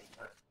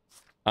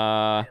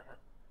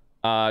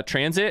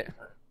 Transit.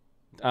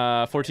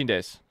 14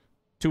 days.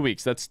 2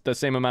 weeks. That's the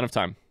same amount of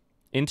time.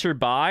 Enter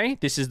by.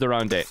 This is the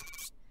wrong date.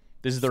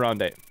 This is the wrong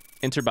date.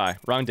 Enter by.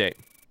 Wrong date.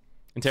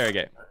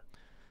 Interrogate.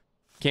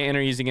 Can't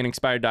enter using an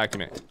expired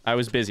document. I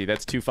was busy.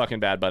 That's too fucking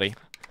bad, buddy.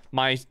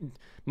 My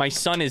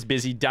son is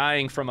busy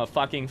dying from a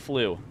fucking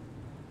flu.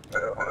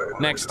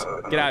 Next.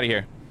 Get out of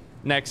here.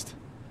 Next.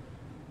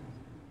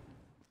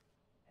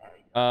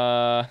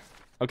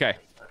 Okay.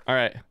 All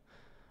right.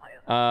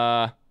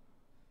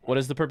 What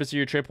is the purpose of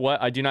your trip?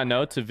 What? I do not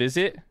know. To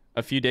visit?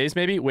 A few days,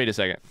 maybe? Wait a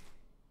second.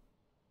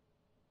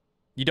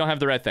 You don't have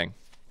the right thing.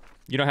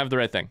 You don't have the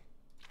right thing.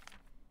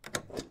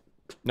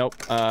 Nope.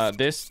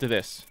 This to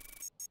this.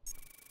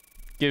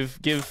 Get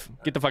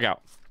the fuck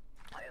out.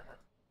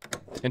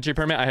 Entry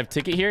permit. I have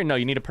ticket here. No,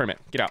 you need a permit.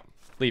 Get out.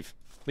 Leave.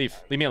 Leave.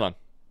 Leave me alone.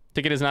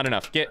 Ticket is not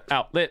enough. Get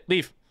out.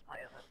 Leave.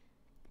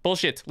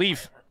 Bullshit.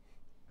 Leave.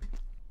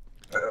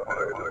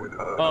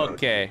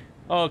 Okay.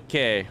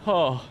 Okay.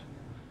 Oh.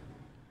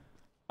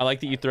 I like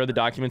that you throw the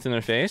documents in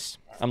their face.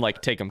 I'm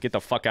like, take them. Get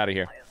the fuck out of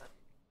here.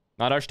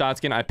 Not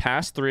Arstotzkan. I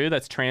passed through.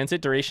 That's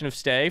transit. Duration of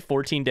stay.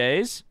 14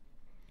 days.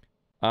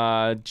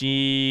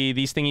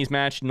 These thingies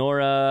match.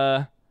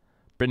 Nora.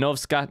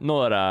 Brinovska.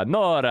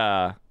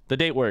 Nora. The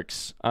date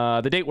works.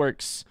 The date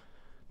works.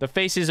 The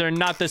faces are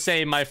not the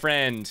same, my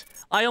friend.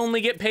 I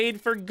only get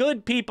paid for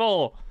good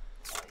people.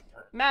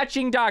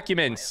 Matching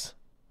documents.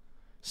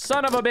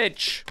 Son of a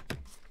bitch.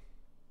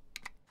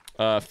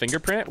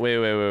 Fingerprint? Wait.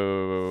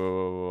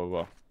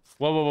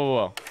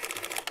 Whoa.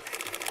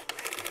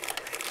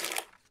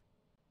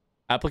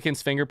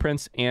 Applicant's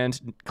fingerprints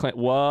and...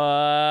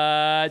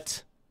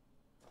 What?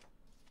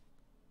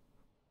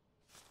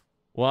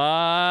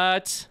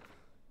 What?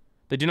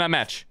 They do not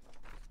match.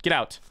 Get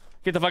out.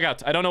 Get the fuck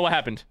out. I don't know what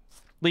happened.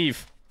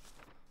 Leave.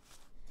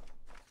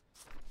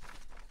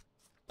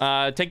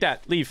 Take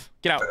that. Leave.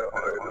 Get out.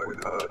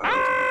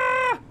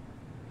 Ah!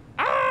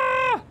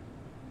 Ah!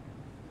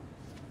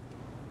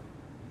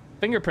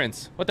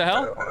 Fingerprints. What the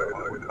hell?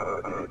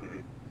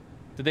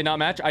 Did they not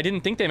match? I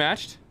didn't think they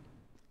matched.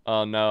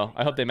 Oh no.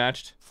 I hope they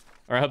matched.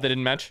 Or I hope they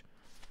didn't match.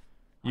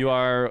 You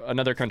are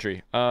another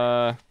country.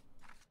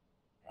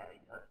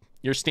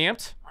 You're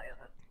stamped.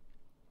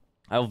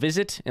 I'll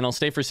visit and I'll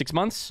stay for 6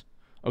 months.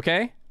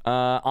 Okay.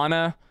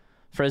 Anna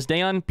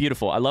Fresdeon.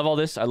 Beautiful. I love all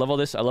this. I love all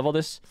this. I love all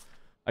this.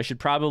 I should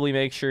probably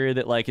make sure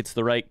that like it's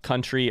the right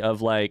country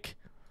of like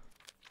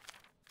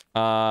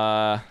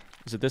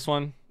is it this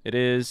one? It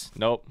is.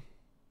 Nope.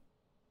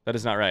 That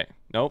is not right.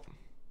 Nope.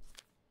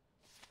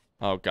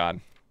 Oh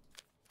god.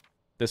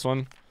 This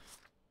one.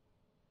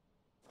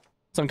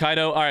 Son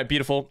Kaido. All right,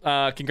 beautiful.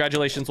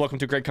 Congratulations. Welcome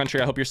to great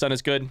country. I hope your son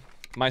is good.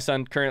 My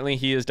son currently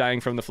he is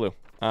dying from the flu.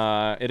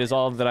 It is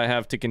all that I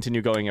have to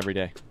continue going every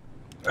day.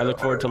 I look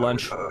forward to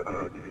lunch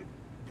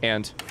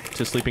and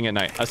to sleeping at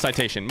night. A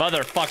citation.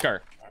 Motherfucker.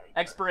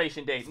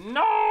 Expiration date.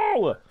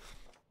 No!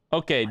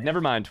 Okay,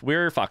 never mind.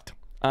 We're fucked.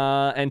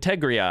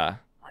 Integria.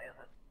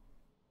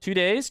 2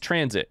 days,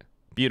 transit.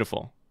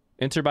 Beautiful.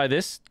 Enter by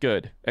this,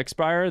 good.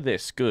 Expire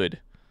this, good.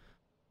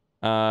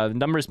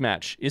 Numbers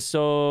match.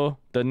 ISO,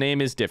 the name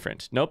is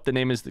different. Nope, the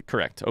name is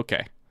correct.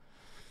 Okay.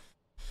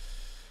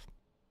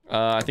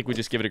 I think we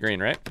just give it a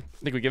green, right? I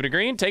think we give it a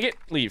green. Take it,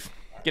 leave.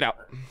 Get out.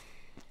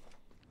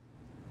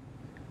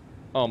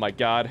 Oh my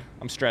god,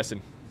 I'm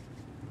stressing.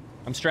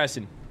 I'm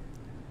stressing.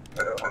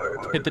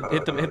 Hit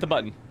the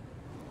button.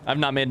 I've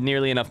not made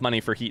nearly enough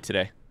money for heat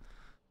today.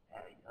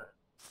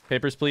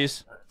 Papers,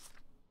 please.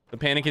 The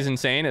panic is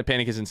insane. The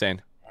panic is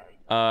insane.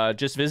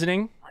 Just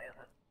visiting.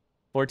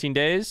 14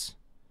 days.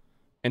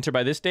 Enter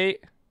by this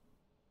date.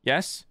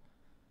 Yes.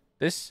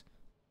 This.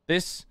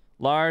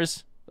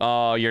 Lars.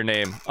 Oh, your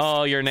name.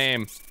 Oh, your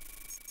name.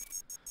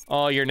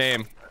 Oh, your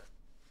name.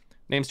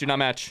 Names do not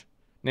match.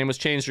 Name was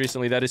changed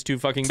recently. That is too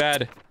fucking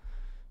bad.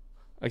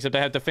 Except I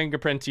have to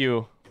fingerprint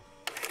you.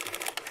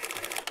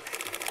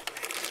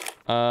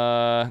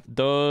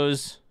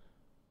 Those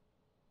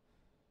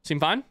seem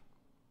fine.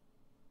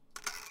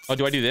 Oh,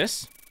 do I do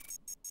this?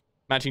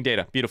 Matching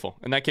data. Beautiful.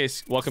 In that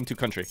case, welcome to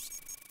country.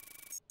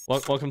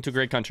 Welcome to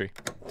great country.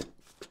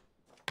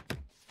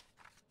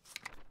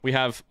 We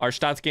have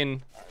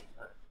Arstotzkan.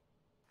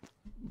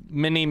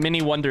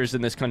 Many wonders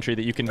in this country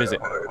that you can visit.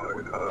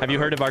 Have you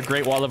heard of our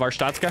Great Wall of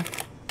Arstotzka?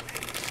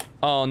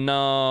 Oh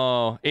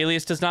no.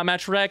 Alias does not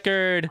match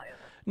record.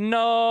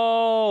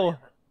 No.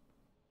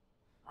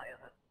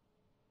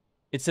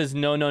 It says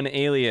no known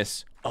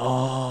alias.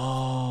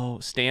 Oh,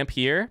 stamp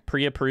here.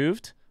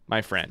 Pre-approved.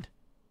 My friend.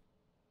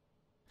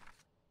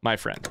 My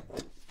friend.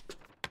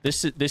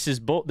 This is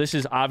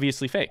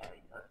obviously fake.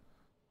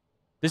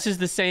 This is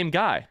the same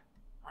guy.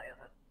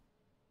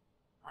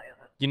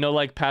 You know,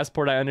 like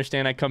passport, I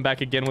understand I come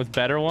back again with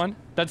better one.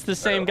 That's the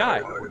same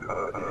guy.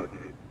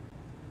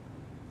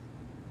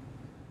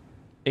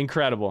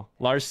 Incredible.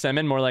 Lars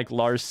Semen, more like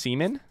Lars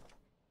Seaman.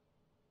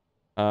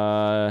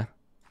 That's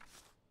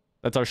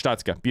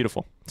Arstotzka.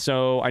 Beautiful.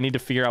 So I need to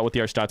figure out what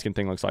the Arstotzkan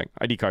thing looks like.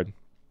 ID card.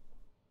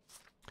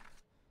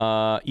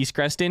 East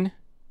Creston.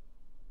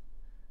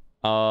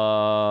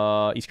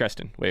 East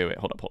Creston. Wait.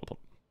 Hold up.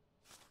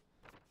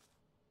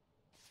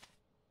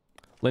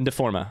 Linda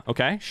Forma.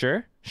 Okay,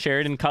 sure.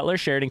 Sheridan Cutler.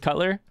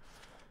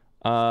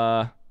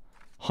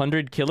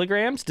 100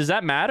 kilograms. Does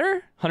that matter?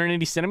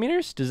 180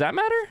 centimeters. Does that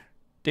matter?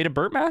 Date of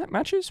birth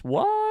matches?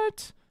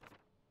 What?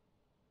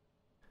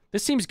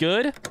 This seems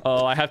good.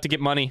 Oh, I have to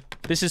get money.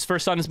 This is for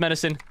son's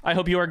medicine. I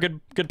hope you are a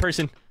good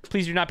person.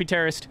 Please do not be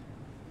terrorist.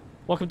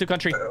 Welcome to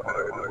country.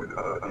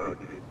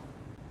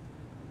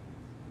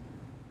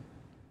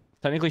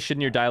 Technically,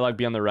 shouldn't your dialogue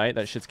be on the right?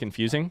 That shit's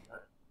confusing.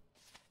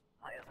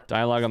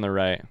 Dialogue on the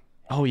right.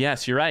 Oh,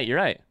 yes, you're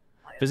right.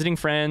 Visiting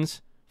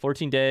friends.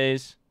 14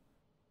 days.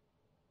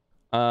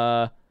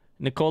 Nikola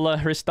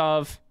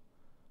Hristov.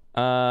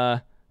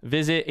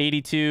 Visit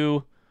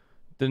 82.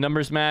 The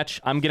numbers match.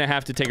 I'm gonna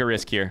have to take a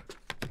risk here.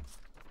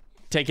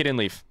 Take it and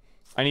leave.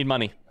 I need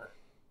money.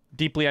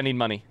 Deeply, I need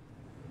money.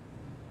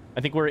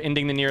 I think we're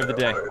ending the near of the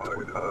day.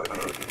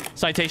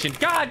 Citation.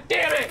 God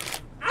damn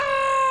it!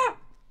 Ah!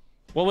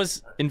 What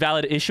was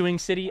invalid issuing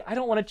city? I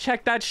don't want to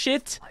check that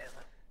shit.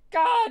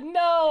 God,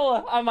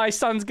 no! Oh, my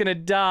son's gonna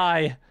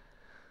die.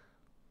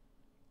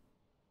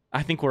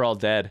 I think we're all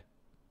dead.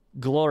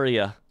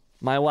 Gloria,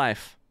 my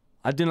wife.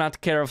 I do not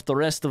care if the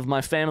rest of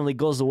my family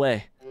goes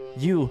away.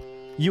 You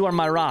are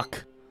my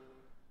rock.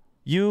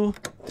 You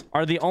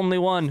are the only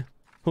one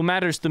who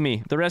matters to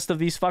me. The rest of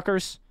these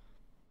fuckers,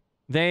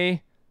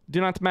 they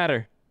do not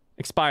matter.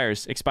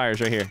 Expires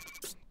right here.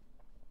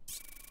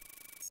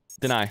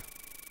 Deny.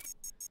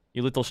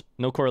 You little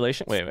no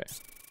correlation. Wait.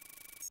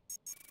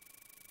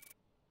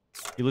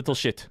 You little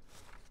shit.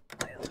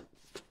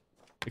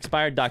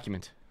 Expired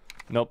document.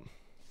 Nope.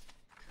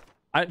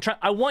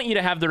 I want you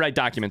to have the right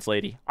documents,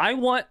 lady. I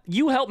want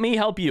you help me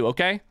help you,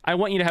 okay? I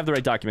want you to have the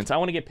right documents. I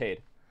want to get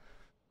paid.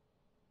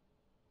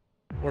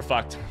 We're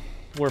fucked.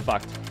 We're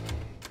fucked.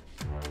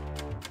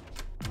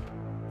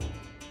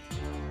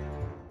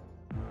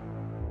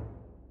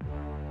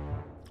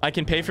 I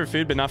can pay for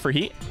food, but not for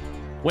heat?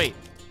 Wait,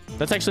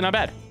 that's actually not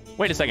bad.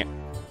 Wait a second.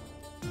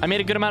 I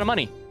made a good amount of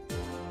money.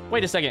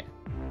 Wait a second.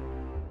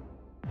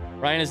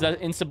 Ryan, is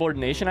that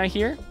insubordination I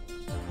hear?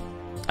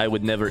 I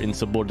would never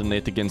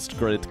insubordinate against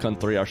great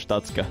country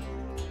Arstotzka,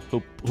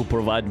 who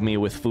provide me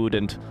with food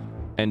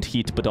and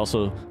heat, but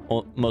also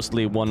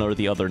mostly one or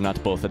the other,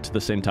 not both at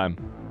the same time.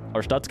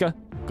 Arstotzka,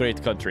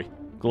 great country.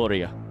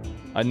 Gloria.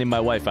 I named my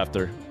wife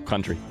after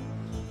country.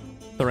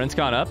 The rent's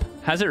gone up?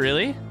 Has it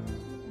really?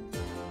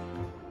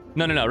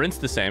 No. Rent's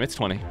the same. It's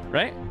 20,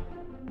 right?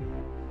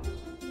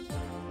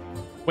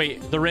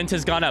 Wait, the rent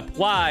has gone up.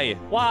 Why?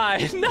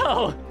 Why?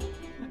 No!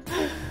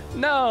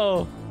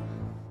 No!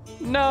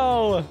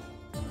 No!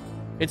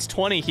 It's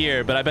 20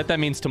 here, but I bet that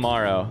means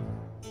tomorrow.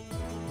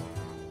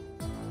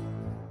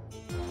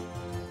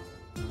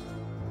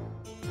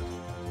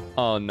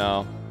 Oh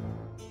no.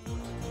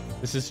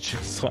 This is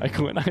just like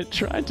when I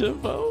tried to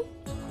vote.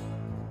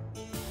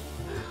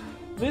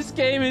 This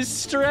game is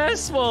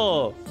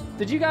stressful!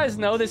 Did you guys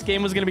know this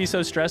game was gonna be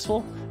so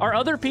stressful? Are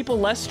other people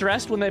less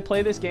stressed when they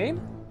play this game?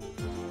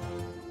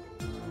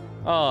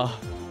 Oh.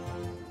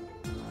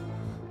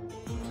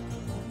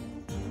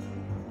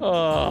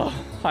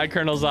 Oh. Hi,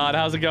 Colonel Zod.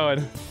 How's it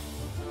going?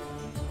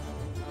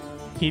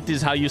 Heat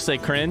is how you say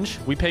cringe.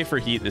 We pay for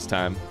heat this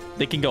time.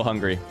 They can go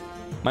hungry.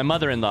 My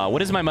mother-in-law.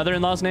 What is my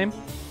mother-in-law's name?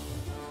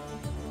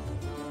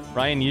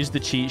 Ryan used the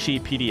cheat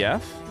sheet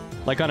PDF?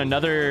 Like on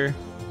another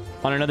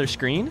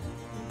screen?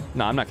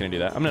 No, I'm not going to do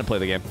that. I'm going to play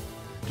the game.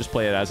 Just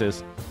play it as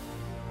is.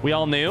 We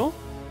all knew?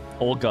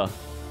 Olga.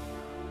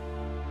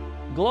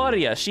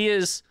 Gloria. She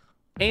is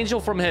angel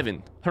from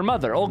heaven. Her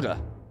mother,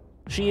 Olga.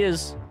 She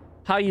is,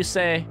 how you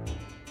say,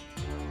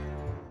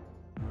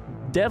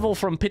 devil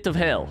from pit of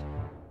hell.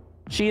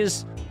 She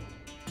is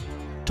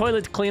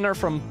toilet cleaner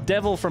from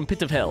devil from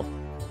pit of hell.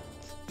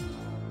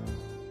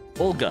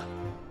 Olga.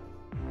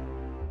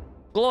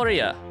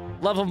 Gloria,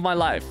 love of my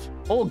life.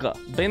 Olga,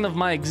 bane of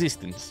my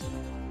existence.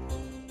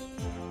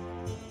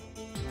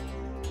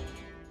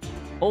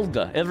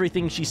 Olga,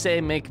 everything she say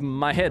make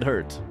my head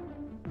hurt.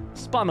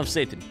 Spawn of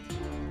Satan.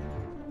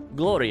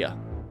 Gloria,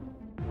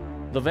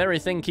 the very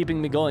thing keeping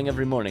me going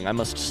every morning. I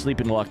must sleep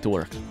and walk to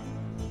work.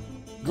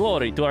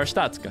 Glory to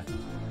Arstotzka.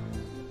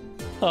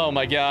 Oh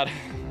my god.